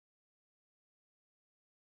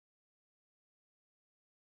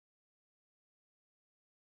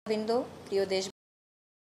বৃন্দ, প্রিয় দেশ,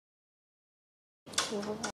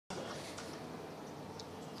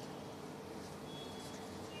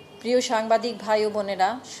 প্রিয় সাংবাদিক ভাই ও বোনেরা,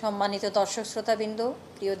 সম্মানিত দর্শক শ্রোতাবৃন্দ,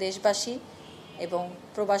 প্রিয় দেশবাসী এবং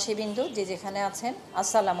প্রবাসীবৃন্দ যে যেখানে আছেন,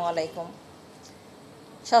 আসসালামু আলাইকুম।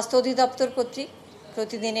 স্বাস্থ্য অধিদপ্তর কর্তৃক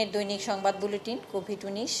প্রতিদিনের দৈনিক সংবাদ বুলেটিন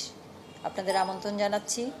কোভিড-19 আপনাদের আমন্ত্রণ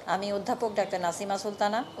জানাচ্ছি। আমি অধ্যাপক ডাক্তার নাসিমা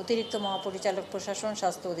সুলতানা, অতিরিক্ত মহাপরিচালক প্রশাসন,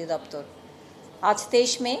 স্বাস্থ্য অধিদপ্তর। আজ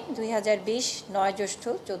 23 মে 2020, 9 জ্যৈষ্ঠ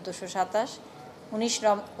 1427,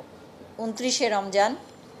 29 রমজান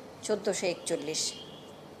 1441।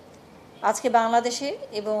 আজকে বাংলাদেশে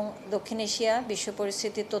এবং দক্ষিণ এশিয়া বিশ্ব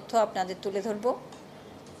পরিস্থিতির তথ্য আপনাদের তুলে ধরব।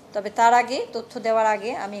 তবে তার আগে, তথ্য দেওয়ার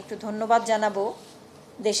আগে আমি একটু ধন্যবাদ জানাবো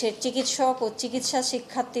দেশের চিকিৎসক ও চিকিৎসা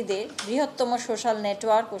শিক্ষার্থীদের বৃহত্তম সোশ্যাল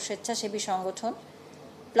নেটওয়ার্ক ও স্বেচ্ছাসেবী সংগঠন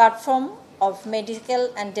platform of medical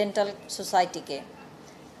and dental সোসাইটিকে।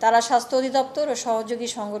 তারা স্বাস্থ্য অধিদপ্তর ও সহযোগী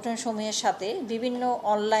সংগঠনসমূহের সাথে বিভিন্ন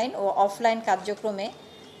অনলাইন ও অফলাইন কার্যক্রমে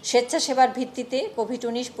স্বেচ্ছাসেবার ভিত্তিতে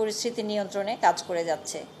কোভিড-19 পরিস্থিতি নিয়ন্ত্রণে কাজ করে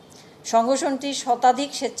যাচ্ছে। সংগঠনটির শতাধিক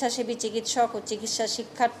স্বেচ্ছাসেবী চিকিৎসক ও চিকিৎসা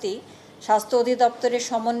শিক্ষার্থী স্বাস্থ্য অধিদপ্তরের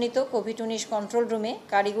সমন্বিত কোভিড-19 কন্ট্রোল রুমে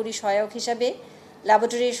কারিগরি সহায়ক হিসাবে,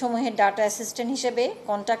 ল্যাবরেটরিসমূহের ডাটা অ্যাসিস্ট্যান্ট হিসেবে,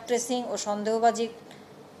 কন্ট্যাক্ট ট্রেসিং ও সন্দেহবাজি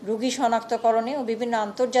রোগী শনাক্তকরণে ও বিভিন্ন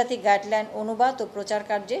আন্তর্জাতিক গাইডলাইন অনুবাদ ও প্রচার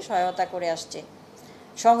কার্যে সহায়তা করে আসছে।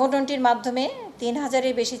 সংগঠনটির মাধ্যমে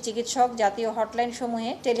 3000-এর বেশি চিকিৎসক জাতীয়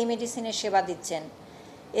হটলাইনসমূহে টেলিমেডিসিনের সেবা দিচ্ছেন।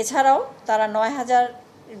 এছাড়াও তারা 9000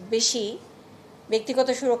 বেশি ব্যক্তিগত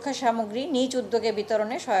সুরক্ষা সামগ্রী নিজ উদ্যোগে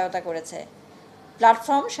বিতরণে সহায়তা করেছে।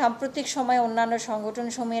 প্ল্যাটফর্ম সাম্প্রতিক সময়ে অন্যান্য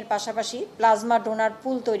সংগঠনসমূহের পাশাপাশি প্লাজমা ডোনার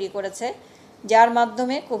পুল তৈরি করেছে, যার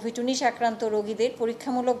মাধ্যমে কোভিড-19 আক্রান্ত রোগীদের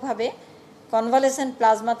পরীক্ষামূলকভাবে কনভালেসেন্ট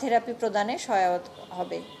প্লাজমা থেরাপি প্রদানে সহায়ক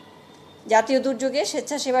হবে। জাতীয় দুর্যোগে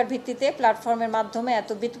স্বেচ্ছাসেবার ভিত্তিতে প্ল্যাটফর্মের মাধ্যমে এত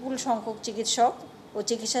বিপুল সংখ্যক চিকিৎসক ও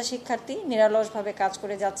চিকিৎসা শিক্ষার্থী নিরলসভাবে কাজ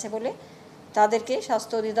করে যাচ্ছে বলে তাদেরকে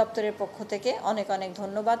স্বাস্থ্য অধিদপ্তরের পক্ষ থেকে অনেক অনেক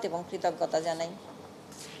ধন্যবাদ এবং কৃতজ্ঞতা জানাই।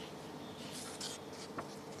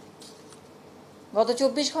 গত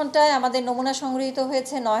 24 ঘন্টায় আমাদের নমুনা সংগৃহীত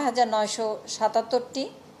হয়েছে 9977টি।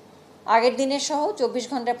 আগের দিনের সহ 24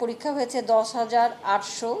 ঘন্টায় পরীক্ষা হয়েছে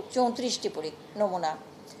 10,834টি নমুনা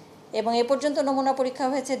এবং এ পর্যন্ত নমুনা পরীক্ষা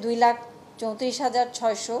হয়েছে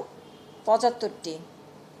 2,34,675টি।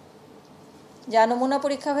 যা নমুনা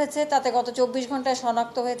পরীক্ষা হয়েছে তাতে গত 24 ঘন্টায়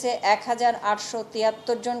শনাক্ত হয়েছে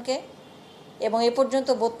 1,873 জনকে এবং এ পর্যন্ত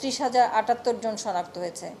 32,078 জন শনাক্ত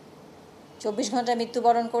হয়েছে। 24 ঘন্টায়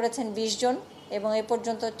মৃত্যুবরণ করেছেন 20 জন এবং এ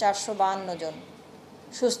পর্যন্ত 452 জন।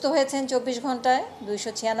 সুস্থ হয়েছেন 24 ঘন্টায়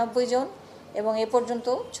 296 জন এবং এ পর্যন্ত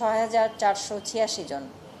 6,486 জন।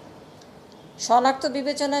 শনাক্ত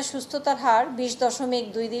বিবেচনায় সুস্থতার হার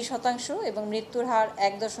 20.22% এবং মৃত্যুর হার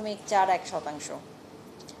 1.41%।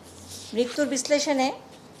 মৃত্যুর বিশ্লেষণে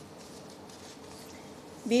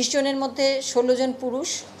 20 জনের মধ্যে 16 জন পুরুষ,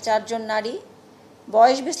 4 জন নারী।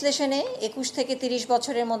 বয়স বিশ্লেষণে 21 থেকে 30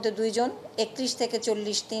 বছরের মধ্যে 2 জন, 31 থেকে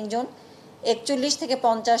 40 3 জন, 41 থেকে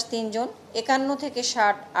 50 3 জন, 51 থেকে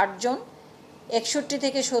 60 8 জন, 61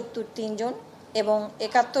 থেকে 70 3 জন এবং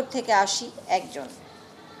 71 থেকে 80 1 জন।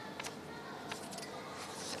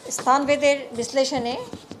 স্থানভেদের বিশ্লেষণে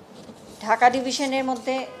ঢাকা ডিভিশনের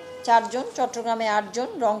মধ্যে 4 জন, চট্টগ্রামে 8 জন,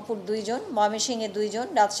 রংপুর 2 জন, ময়মনসিংহে 2 জন,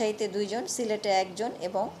 রাজশাহীতে 2 জন, সিলেটে 1 জন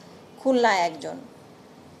এবং খুলনায় 1 জন।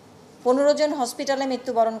 15 জন হসপিটালে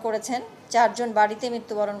মৃত্যুবরণ করেছেন, 4 জন বাড়িতে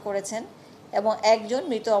মৃত্যুবরণ করেছেন এবং 1 জন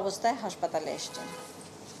মৃত অবস্থায় হাসপাতালে এসেছেন।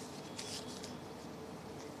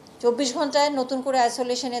 24 ঘন্টায় নতুন করে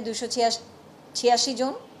আইসোলেশনে 286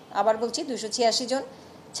 জন, আবার বলছি 286 জন,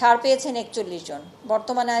 ছাড় পেয়েছেন 41 জন।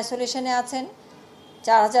 বর্তমানে আইসোলেশনে আছেন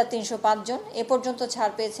 4,305 জন, এ পর্যন্ত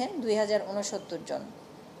ছাড় পেয়েছেন 2,069 জন।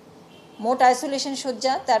 মোট আইসোলেশন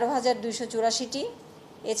শয্যা 13,284টি।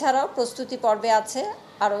 এছাড়াও প্রস্তুতি পর্বে আছে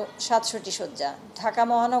আরও 700টি শয্যা। ঢাকা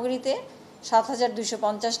মহানগরীতে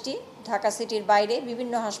 7,250টি, ঢাকা সিটির বাইরে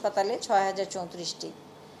বিভিন্ন হাসপাতালে 6,034টি।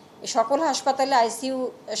 এ সকল হাসপাতালে আইসিইউ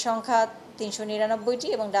সংখ্যা 399টি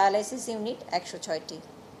এবং ডায়ালাইসিস ইউনিট 106টি।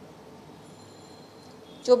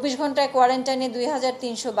 24 ঘন্টায় কোয়ারেন্টাইনে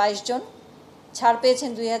 2,322 জন, ছাড় পেয়েছেন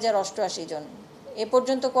 2,088 জন। এ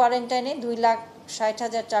পর্যন্ত কোয়ারেন্টাইনে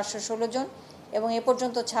 2,60,416 জন এবং এ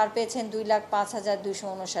পর্যন্ত ছাড় পেয়েছেন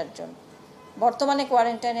 2,05,259 জন। বর্তমানে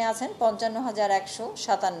কোয়ারেন্টাইনে আছেন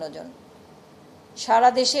 55,157 জন। সারা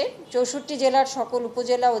দেশে 64 জেলার সকল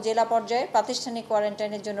উপজেলা ও জেলা পর্যায়ে প্রাতিষ্ঠানিক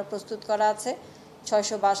কোয়ারেন্টাইনের জন্য প্রস্তুত করা আছে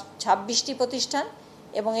 626টি প্রতিষ্ঠান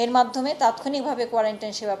এবং এর মাধ্যমে তাৎক্ষণিকভাবে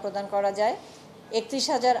কোয়ারেন্টাইন সেবা প্রদান করা যায়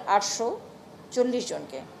 31,840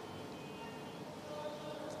 জনকে।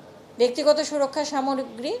 ব্যক্তিগত সুরক্ষা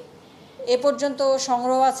সামগ্রী এ পর্যন্ত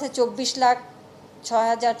সংগ্রহ আছে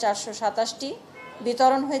 6,427টি,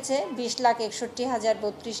 বিতরণ হয়েছে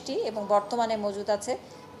 20,61,032টি এবং বর্তমানে মজুদ আছে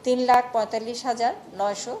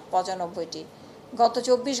 3,45,995টি। গত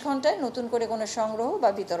 24 ঘন্টায় নতুন করে কোনো সংগ্রহ বা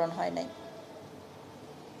বিতরণ হয় নাই।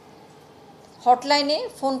 হটলাইনে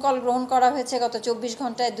ফোন কল গ্রহণ করা হয়েছে গত 24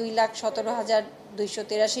 ঘন্টায়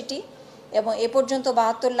 2,17,283টি এবং এ পর্যন্ত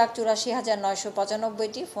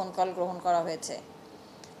 72,84,995টি ফোন কল গ্রহণ করা হয়েছে।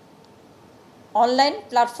 অনলাইন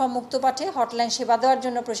প্ল্যাটফর্ম মুক্তপাঠে হটলাইন সেবা দেওয়ার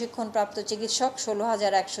জন্য প্রশিক্ষণপ্রাপ্ত চিকিৎসক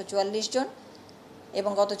 16,144 জন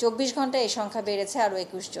এবং গত 24 ঘন্টায় এই সংখ্যা বেড়েছে আরও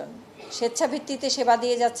 21 জন। স্বেচ্ছাভিত্তিতে সেবা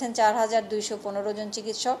দিয়ে যাচ্ছেন 4,215 জন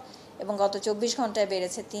চিকিৎসক এবং গত 24 ঘন্টায়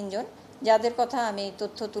বেড়েছে 3 জন, যাদের কথা আমি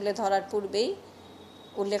তথ্য তুলে ধরার পূর্বেই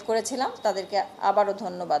উল্লেখ করেছিলাম। তাদেরকে আবারও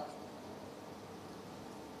ধন্যবাদ।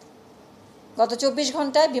 গত 24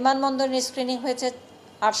 ঘন্টায় বিমানবন্দরে স্ক্রিনিং হয়েছে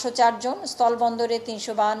 804 জন, স্থলবন্দরে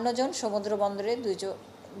 352 জন, সমুদ্র বন্দরে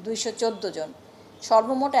 214 জন,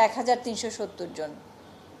 সর্বমোট 1,370 জন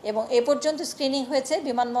এবং এ পর্যন্ত স্ক্রিনিং হয়েছে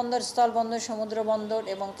বিমানবন্দর, স্থলবন্দর, সমুদ্র বন্দর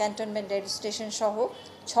এবং ক্যান্টনমেন্ট রেল স্টেশন সহ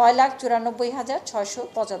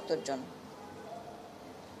 6,94,675 জন।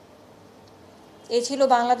 এই ছিল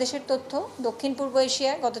বাংলাদেশের তথ্য। দক্ষিণ পূর্ব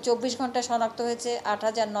এশিয়ায় গত 24 ঘন্টায় শনাক্ত হয়েছে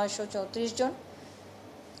 8,934 জন,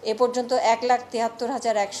 এ পর্যন্ত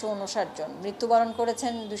 1,73,159 জন। মৃত্যুবরণ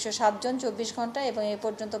করেছেন 207 জন 24 ঘন্টায় এবং এ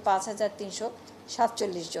পর্যন্ত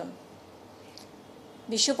 5,347 জন।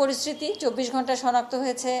 বিশ্ব পরিস্থিতি: 24 ঘন্টায় শনাক্ত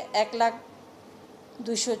হয়েছে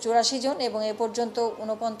 1,284 জন এবং এ পর্যন্ত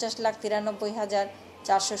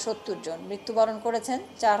 49,93,470 জন। মৃত্যুবরণ করেছেন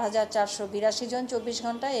 4,482 জন 24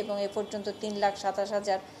 ঘন্টায় এবং এ পর্যন্ত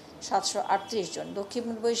 3,27,738 জন। দক্ষিণ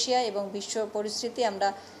পূর্ব এশিয়া এবং বিশ্ব পরিস্থিতি আমরা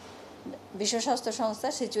বিশ্ব স্বাস্থ্য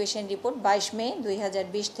সংস্থার সিচুয়েশন রিপোর্ট 22 মে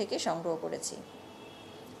 2020 থেকে সংগ্রহ করেছি।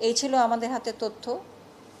 এই ছিল আমাদের হাতে তথ্য।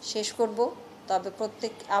 শেষ করব, তবে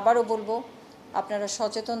আবারও বলবো, আপনারা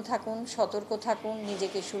সচেতন থাকুন, সতর্ক থাকুন,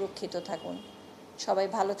 নিজেকে সুরক্ষিত থাকুন। সবাই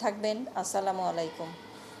ভালো থাকবেন। আসসালামু আলাইকুম।